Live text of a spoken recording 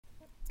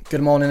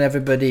Good morning,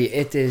 everybody.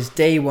 It is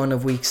day 1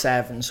 of week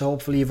 7, so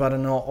hopefully you've had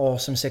an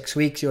awesome 6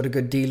 weeks. You had a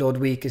good deload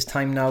week. It's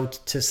time now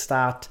to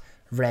start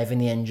revving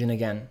the engine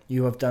again.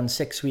 You have done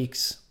 6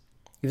 weeks.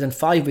 You've done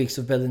 5 weeks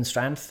of building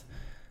strength.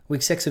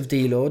 Week 6 of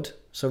deload,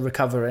 so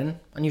recovering.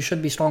 And you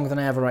should be stronger than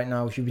ever right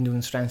now if you've been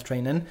doing strength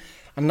training.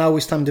 And now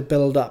it's time to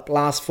build up.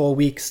 Last 4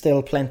 weeks,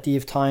 still plenty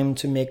of time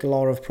to make a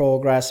lot of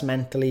progress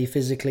mentally,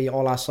 physically,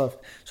 all that stuff.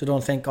 So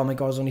don't think, oh my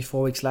God, there's only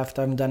 4 weeks left.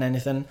 I haven't done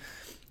anything.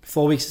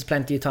 4 weeks is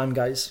plenty of time,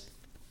 guys.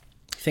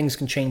 Things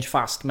can change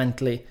fast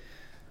mentally,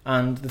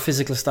 and the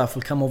physical stuff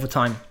will come over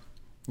time,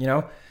 you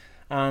know?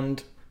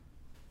 And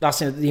that's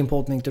the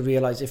important thing to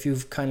realise. If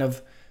you've kind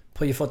of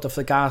put your foot off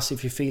the gas,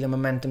 if you feel the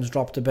momentum's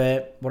dropped a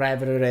bit,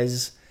 whatever it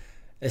is,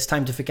 it's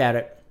time to forget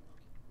it.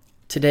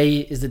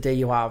 Today is the day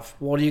you have.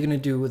 What are you going to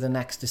do with the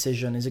next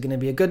decision? Is it going to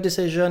be a good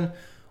decision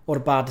or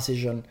a bad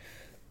decision?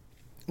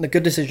 The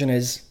good decision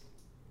is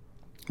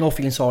not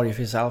feeling sorry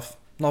for yourself.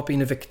 Not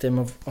being a victim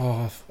of,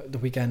 the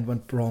weekend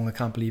went wrong, I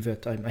can't believe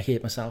it, I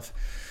hate myself.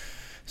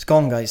 It's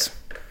gone, guys.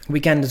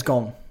 Weekend is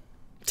gone.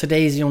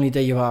 Today is the only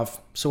day you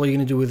have. So what are you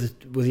going to do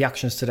with the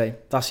actions today?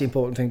 That's the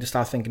important thing to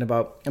start thinking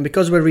about. And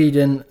because we're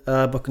reading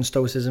a book on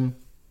Stoicism,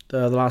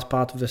 the last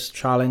part of this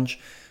challenge,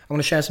 I'm going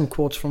to share some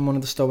quotes from one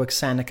of the Stoics,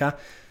 Seneca.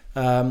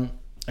 And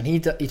he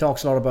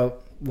talks a lot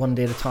about one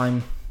day at a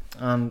time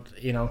and,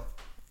 you know,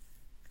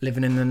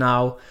 living in the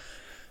now,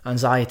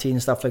 anxiety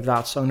and stuff like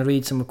that. So I'm going to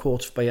read some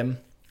quotes by him.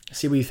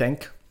 See what you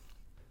think.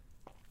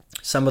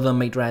 Some of them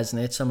might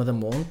resonate, some of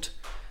them won't.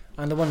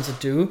 And the ones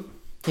that do,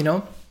 you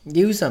know,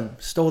 use them,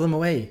 store them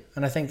away.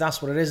 And I think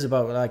that's what it is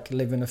about, like,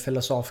 living a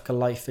philosophical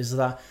life, is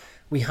that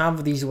we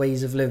have these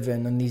ways of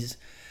living and these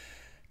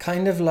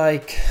kind of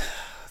like,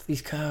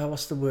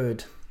 what's the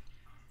word?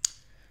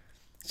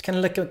 It's kind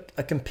of like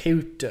a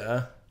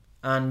computer,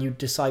 and you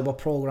decide what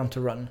program to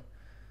run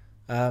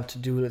to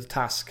do the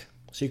task.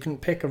 So you can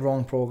pick a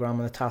wrong program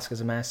and the task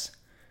is a mess.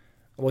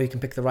 Or you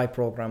can pick the right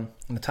program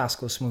and the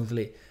task goes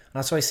smoothly. And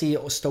that's why I see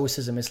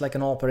Stoicism. It's like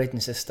an operating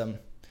system.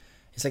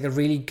 It's like a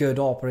really good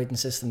operating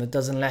system that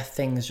doesn't let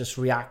things just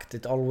react.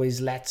 It always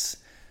lets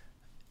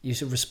you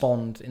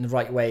respond in the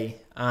right way.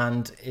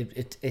 And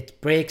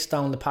it breaks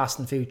down the past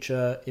and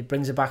future. It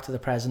brings it back to the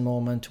present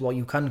moment, to what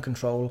you can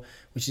control,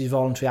 which is your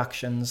voluntary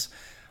actions.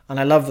 And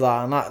I love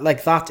that. And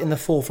like that in the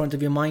forefront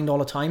of your mind all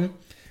the time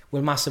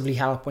will massively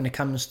help when it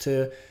comes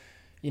to,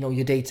 you know,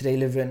 your day-to-day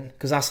living,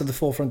 because that's at the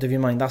forefront of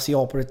your mind. That's the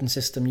operating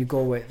system you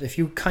go with. If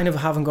you kind of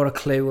haven't got a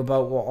clue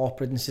about what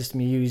operating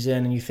system you're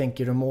using, and you think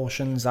your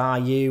emotions are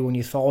you and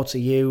your thoughts are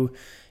you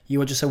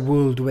are just a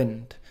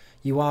whirlwind.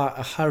 You are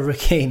a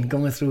hurricane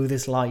going through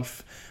this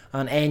life,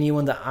 and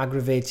anyone that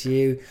aggravates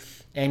you,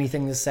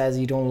 anything that says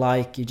you don't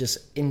like, you just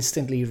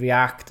instantly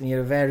react, and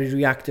you're a very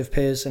reactive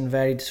person,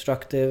 very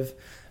destructive,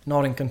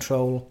 not in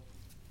control.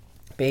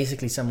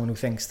 Basically someone who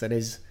thinks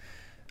that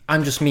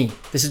I'm just me,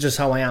 this is just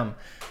how I am.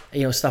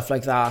 You know, stuff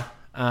like that,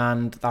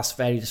 and that's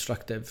very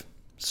destructive.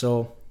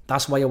 So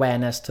that's why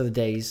awareness to the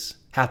days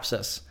helps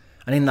us,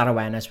 and in that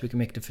awareness we can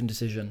make a different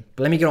decision.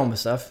 But let me get on with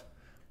stuff,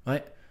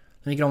 right?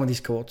 Let me get on with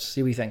these quotes,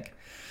 see what you think.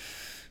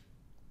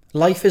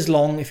 Life is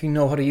long if you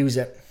know how to use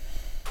it.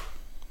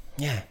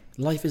 Yeah,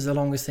 life is the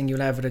longest thing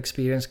you'll ever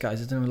experience,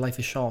 guys. I don't know, life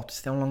is short. It's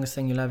the longest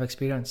thing you'll ever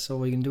experience, so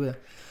what are you going to do with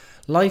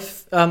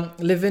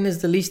it? Living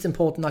is the least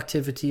important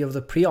activity of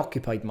the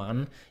preoccupied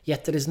man,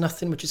 yet there is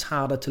nothing which is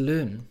harder to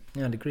learn.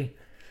 Yeah, I'd agree.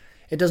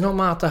 It does not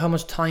matter how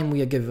much time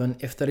we are given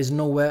if there is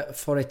nowhere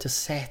for it to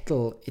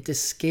settle. It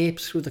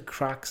escapes through the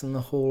cracks and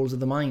the holes of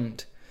the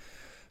mind.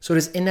 So it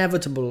is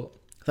inevitable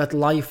that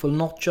life will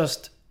not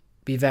just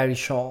be very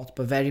short,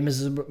 but very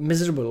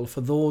miserable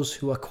for those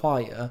who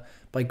acquire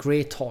by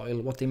great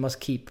toil what they must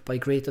keep by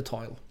greater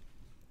toil.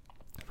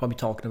 Probably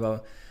talking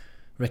about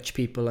rich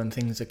people and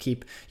things that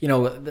keep, you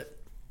know,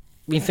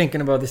 been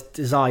thinking about this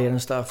desire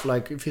and stuff.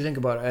 Like, if you think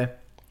about it,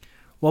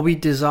 what we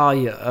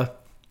desire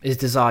is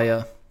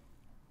desire.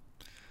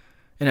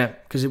 You know,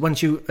 because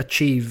once you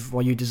achieve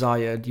what you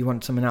desired, you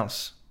want something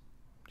else.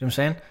 You know what I'm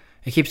saying?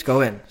 It keeps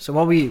going. So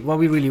what we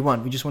really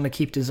want, we just want to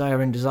keep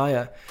desiring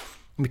desire.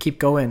 And we keep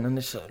going, and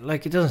it's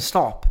like, it doesn't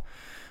stop.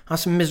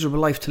 That's a miserable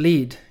life to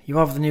lead. You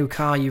have the new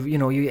car,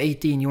 you're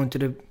 18, you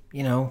wanted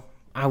a,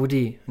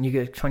 Audi, and you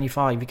get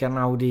 25, you get an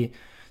Audi.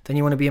 Then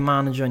you want to be a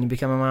manager, and you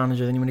become a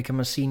manager. Then you want to become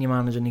a senior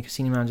manager, and you're a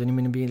senior manager. And you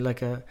want to be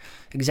like a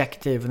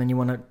executive, and then you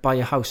want to buy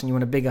a house, and you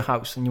want a bigger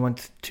house, and you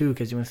want 2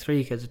 kids, you want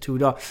 3 kids, a 2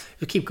 dogs.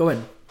 You keep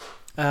going.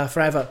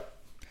 Forever,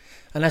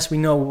 unless we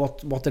know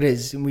what it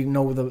is, and we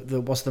know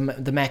what's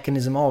the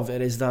mechanism of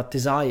it, is that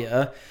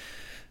desire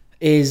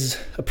is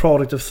a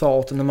product of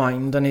thought in the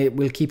mind, and it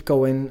will keep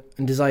going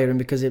and desiring,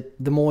 because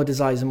the more it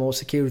desires, the more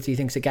security it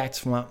thinks it gets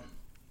from that.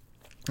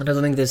 I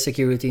don't think there's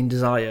security in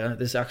desire.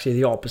 There's actually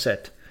the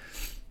opposite.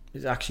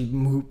 It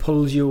actually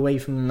pulls you away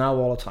from the now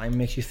all the time,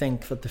 makes you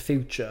think that the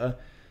future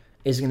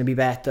is going to be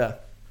better.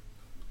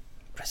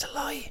 But it's a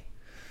lie.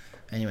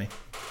 Anyway,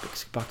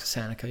 let's get back to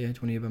Seneca. Yeah, do you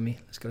want to hear about me?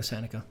 Let's go to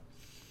Seneca.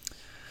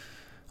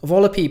 Of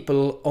all the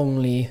people,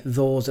 only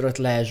those are at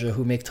leisure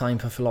who make time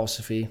for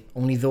philosophy.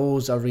 Only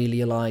those are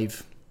really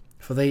alive.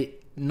 For they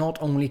not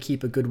only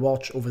keep a good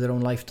watch over their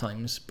own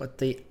lifetimes, but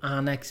they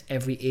annex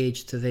every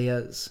age to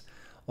theirs.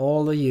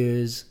 All the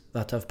years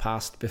that have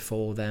passed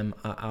before them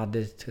are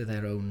added to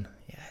their own.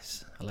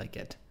 Yes, I like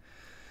it.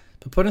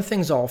 But putting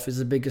things off is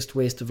the biggest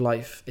waste of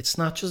life. It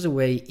snatches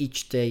away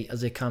each day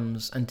as it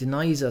comes and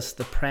denies us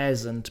the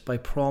present by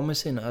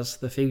promising us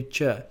the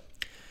future.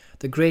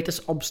 The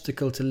greatest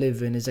obstacle to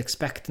living is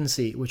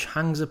expectancy, which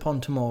hangs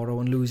upon tomorrow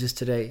and loses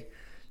today.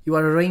 You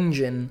are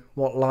arranging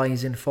what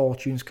lies in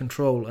fortune's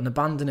control and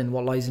abandoning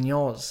what lies in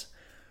yours.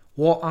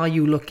 What are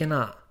you looking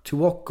at? To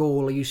what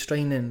goal are you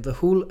straining? The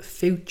whole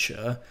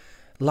future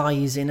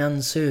lies in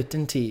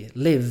uncertainty.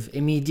 Live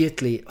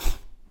immediately. Oh,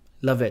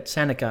 love it.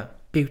 Seneca.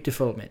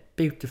 Beautiful, mate.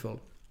 Beautiful.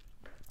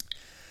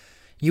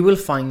 You will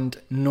find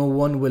no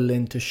one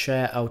willing to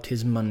share out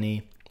his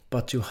money,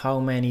 but to how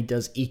many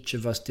does each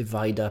of us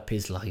divide up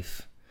his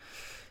life?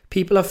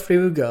 People are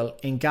frugal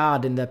in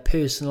guarding their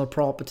personal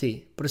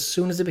property, but as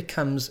soon as it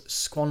comes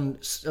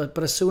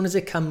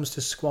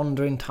to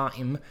squandering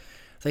time,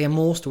 they are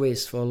most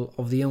wasteful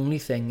of the only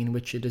thing in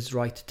which it is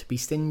right to be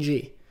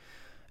stingy.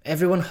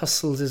 Everyone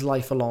hustles his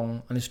life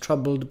along and is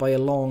troubled by a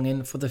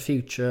longing for the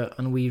future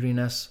and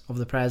weariness of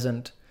the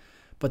present.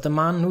 But the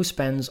man who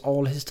spends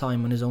all his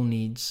time on his own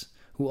needs,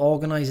 who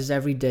organises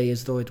every day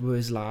as though it were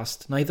his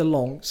last, neither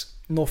longs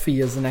nor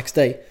fears the next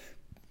day.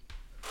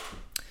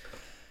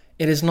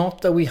 It is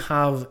not that we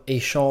have a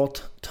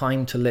short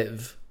time to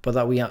live, but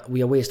that we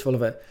are wasteful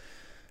of it.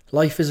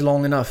 Life is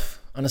long enough,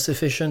 and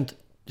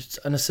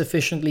a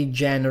sufficiently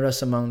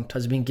generous amount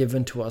has been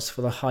given to us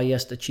for the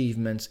highest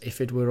achievements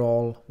if it were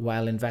all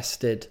well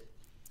invested.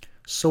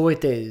 So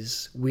it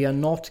is. We are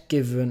not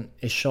given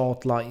a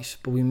short life,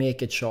 but we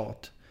make it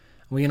short.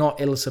 We are not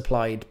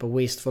ill-supplied, but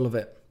wasteful of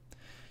it.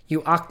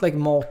 You act like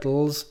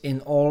mortals in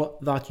all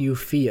that you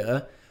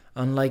fear,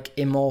 and like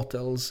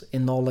immortals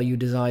in all that you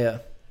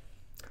desire.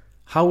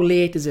 How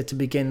late is it to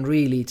begin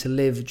really to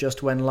live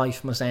just when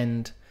life must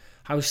end?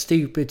 How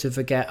stupid to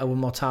forget our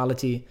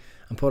mortality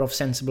and put off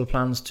sensible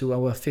plans to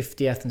our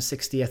 50th and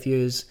 60th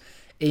years,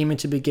 aiming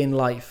to begin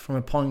life from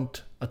a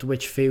point at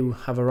which few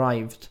have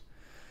arrived.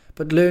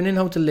 But learning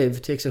how to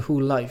live takes a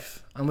whole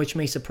life, and which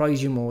may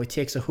surprise you more, it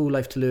takes a whole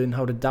life to learn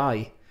how to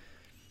die.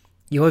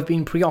 You have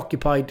been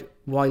preoccupied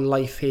while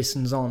life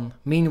hastens on.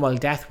 Meanwhile,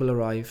 death will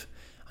arrive,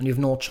 and you have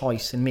no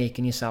choice in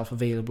making yourself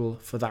available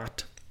for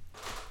that.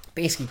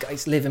 Basically,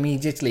 guys, live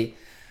immediately.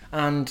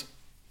 And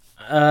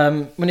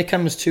when it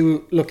comes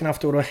to looking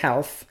after our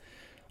health,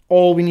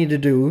 all we need to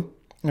do,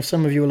 if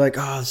some of you are like,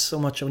 there's so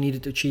much I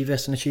needed to achieve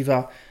this and achieve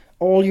that,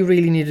 all you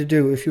really need to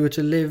do, if you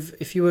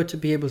were to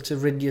be able to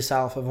rid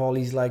yourself of all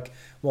these, like,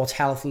 what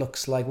health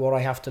looks like, what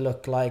I have to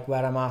look like,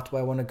 where I'm at,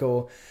 where I want to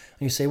go,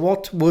 and you say,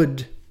 what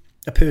would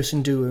a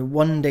person do in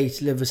one day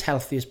to live as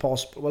healthy as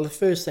possible? Well, the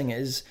first thing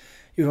is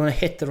you want to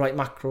hit the right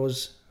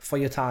macros for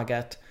your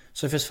target.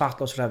 So if it's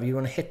fat loss or whatever, you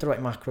want to hit the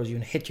right macros, you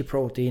want to hit your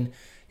protein,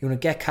 you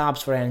want to get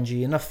carbs for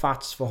energy, enough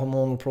fats for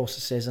hormonal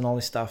processes and all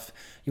this stuff.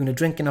 You want to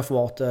drink enough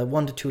water,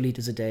 1 to 2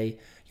 litres a day.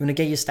 You want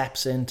to get your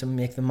steps in to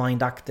make the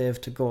mind active,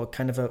 to go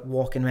kind of a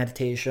walking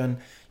meditation.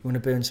 You want to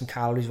burn some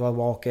calories while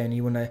walking.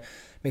 You want to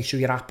make sure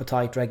your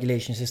appetite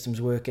regulation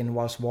system's working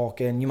whilst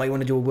walking. You might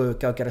want to do a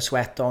workout, get a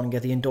sweat on,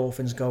 get the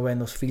endorphins going,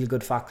 those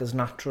feel-good factors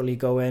naturally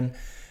going.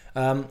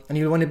 And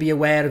you want to be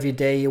aware of your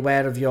day,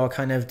 aware of your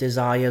kind of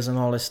desires and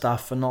all this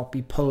stuff, and not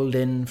be pulled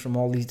in from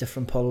all these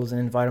different pulls and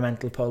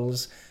environmental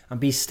pulls, and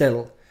be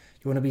still.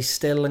 You want to be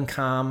still and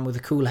calm with a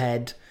cool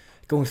head,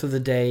 going through the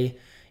day,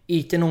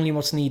 eating only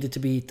what's needed to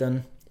be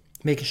eaten,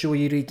 making sure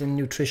you're eating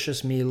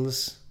nutritious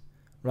meals,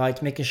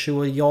 right? Making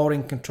sure you're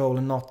in control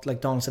and not, like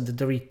Don said, the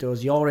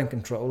Doritos, you're in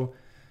control,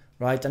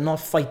 right? And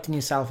not fighting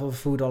yourself over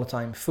food all the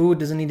time. Food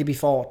doesn't need to be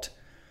fought.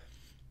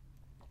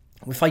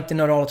 We're fighting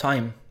it all the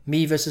time.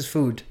 Me versus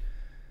food.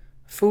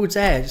 Food's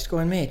there, just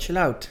going, mate, chill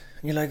out.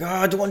 And you're like,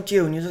 I don't want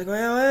you. And you're like,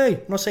 hey,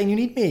 I'm not saying you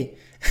need me.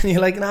 And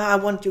you're like, nah, I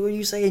want you. What are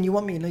you saying? You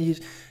want me? And you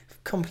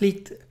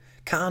complete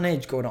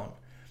carnage going on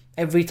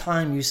every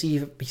time you see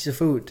a piece of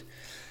food,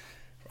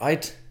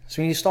 right?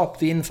 So when you stop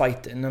the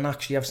infighting and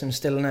actually have some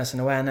stillness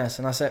and awareness,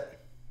 and that's it.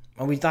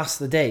 And that's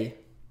the day,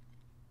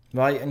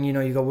 right? And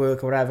you got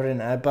work or whatever in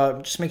there,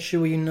 but just make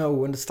sure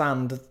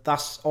understand that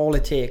that's all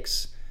it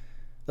takes.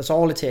 That's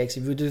all it takes.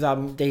 If you do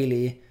that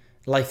daily,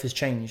 life has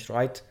changed,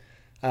 right?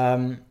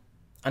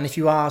 And if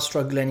you are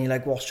struggling, you're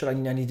like, what should I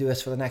need to do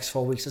this for the next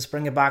 4 weeks? Let's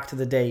bring it back to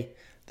the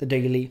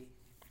daily.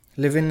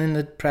 Living in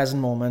the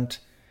present moment.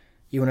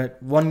 Your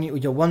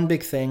one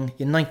big thing,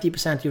 your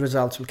 90% of your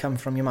results will come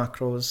from your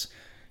macros,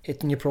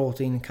 hitting your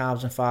protein,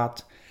 carbs and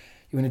fat.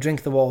 You want to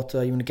drink the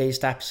water, you want to get your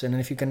steps in, and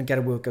if you're going to get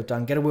a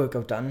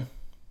workout done.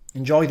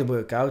 Enjoy the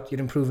workout,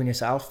 you're improving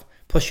yourself,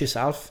 push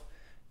yourself,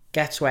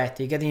 get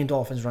sweaty, get the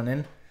endorphins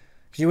running,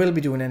 because you will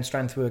be doing in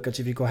strength workouts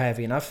if you go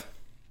heavy enough.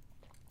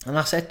 And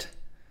that's it.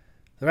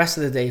 The rest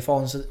of the day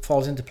falls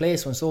into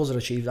place once those are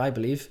achieved, I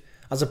believe,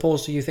 as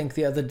opposed to you think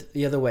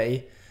the other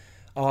way.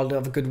 I'll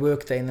have a good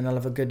work day and then I'll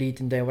have a good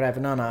eating day or whatever.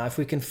 No. If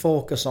we can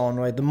focus on,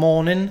 right, the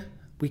morning,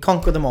 we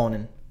conquer the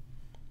morning.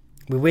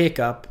 We wake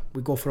up,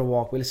 we go for a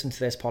walk, we listen to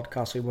this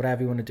podcast, or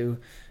whatever you want to do,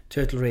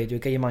 Turtle Radio,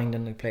 get your mind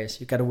in the place,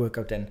 you get a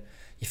workout in,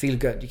 you feel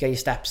good, you get your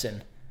steps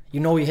in, you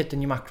know you're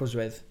hitting your macros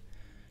with.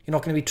 You're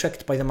not going to be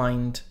tricked by the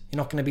mind. You're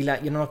not going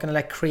to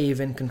let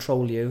craving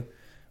control you,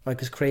 right?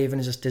 Because craving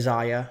is just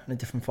desire in a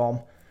different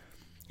form.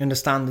 You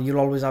understand that you'll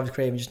always have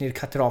craving. You just need to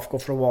cut it off, go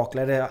for a walk,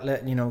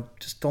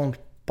 just don't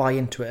buy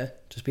into it.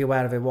 Just be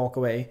aware of it, walk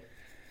away.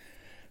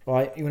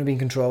 Right? You want to be in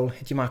control,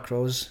 hit your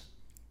macros.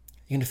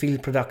 You're going to feel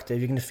productive.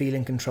 You're going to feel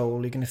in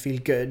control. You're going to feel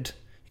good.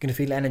 You're going to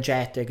feel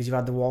energetic because you've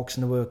had the walks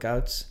and the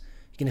workouts.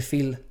 You're going to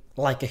feel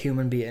like a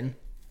human being.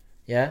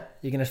 Yeah?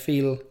 You're going to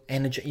feel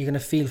energy. You're going to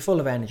feel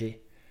full of energy.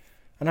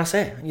 And that's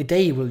it. Your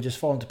day will just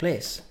fall into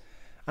place.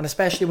 And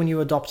especially when you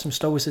adopt some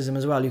stoicism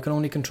as well, you can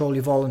only control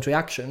your voluntary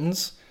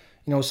actions.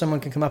 You know, someone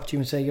can come up to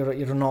you and say you're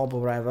a knob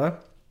or whatever.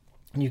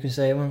 And you can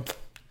say, well,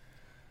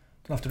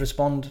 don't have to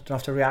respond, don't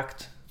have to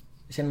react.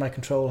 It's in my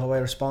control how I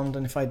respond.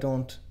 And if I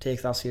don't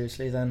take that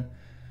seriously, then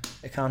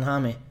it can't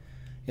harm me.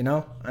 You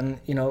know? And,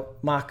 you know,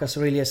 Marcus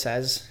Aurelius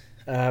says,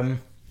 you're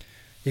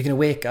going to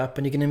wake up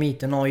and you're going to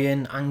meet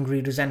annoying, angry,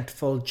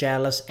 resentful,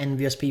 jealous,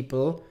 envious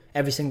people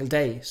every single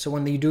day. So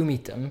when you do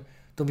meet them,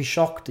 don't be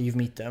shocked that you've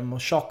met them, or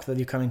shocked that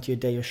you come into your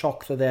day, or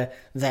shocked that they're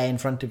there in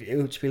front of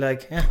you. Just be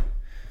like, yeah,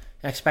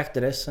 I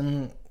expected this,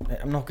 and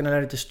I'm not going to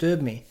let it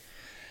disturb me.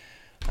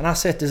 And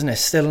that's it, isn't it?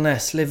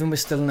 Stillness, living with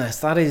stillness.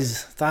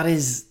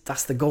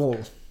 That's the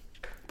goal.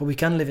 But we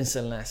can live in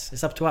stillness.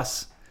 It's up to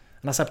us,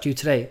 and that's up to you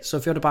today. So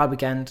if you had a bad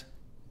weekend,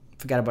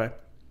 forget about it.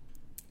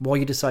 What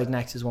you decide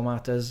next is what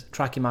matters.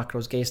 Track your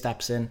macros, get your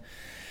steps in.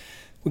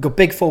 We've got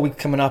big 4 week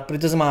coming up, but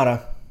it doesn't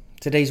matter.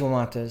 Today's what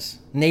matters.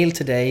 Nail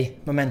today,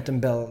 momentum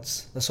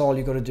builds. That's all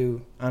you got to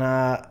do. And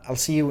I'll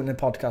see you in the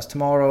podcast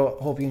tomorrow.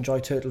 Hope you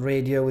enjoy Turtle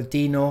Radio with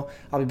Dino.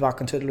 I'll be back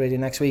on Turtle Radio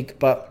next week,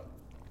 but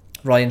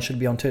Ryan should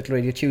be on Turtle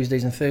Radio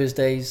Tuesdays and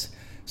Thursdays.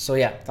 So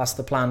yeah, that's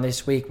the plan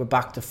this week. We're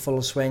back to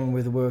full swing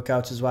with the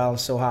workouts as well.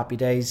 So happy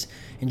days.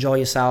 Enjoy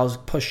yourselves.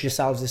 Push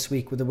yourselves this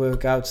week with the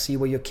workouts. See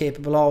what you're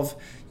capable of.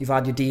 You've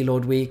had your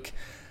deload week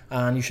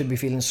and you should be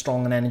feeling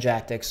strong and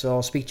energetic. So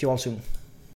I'll speak to you all soon.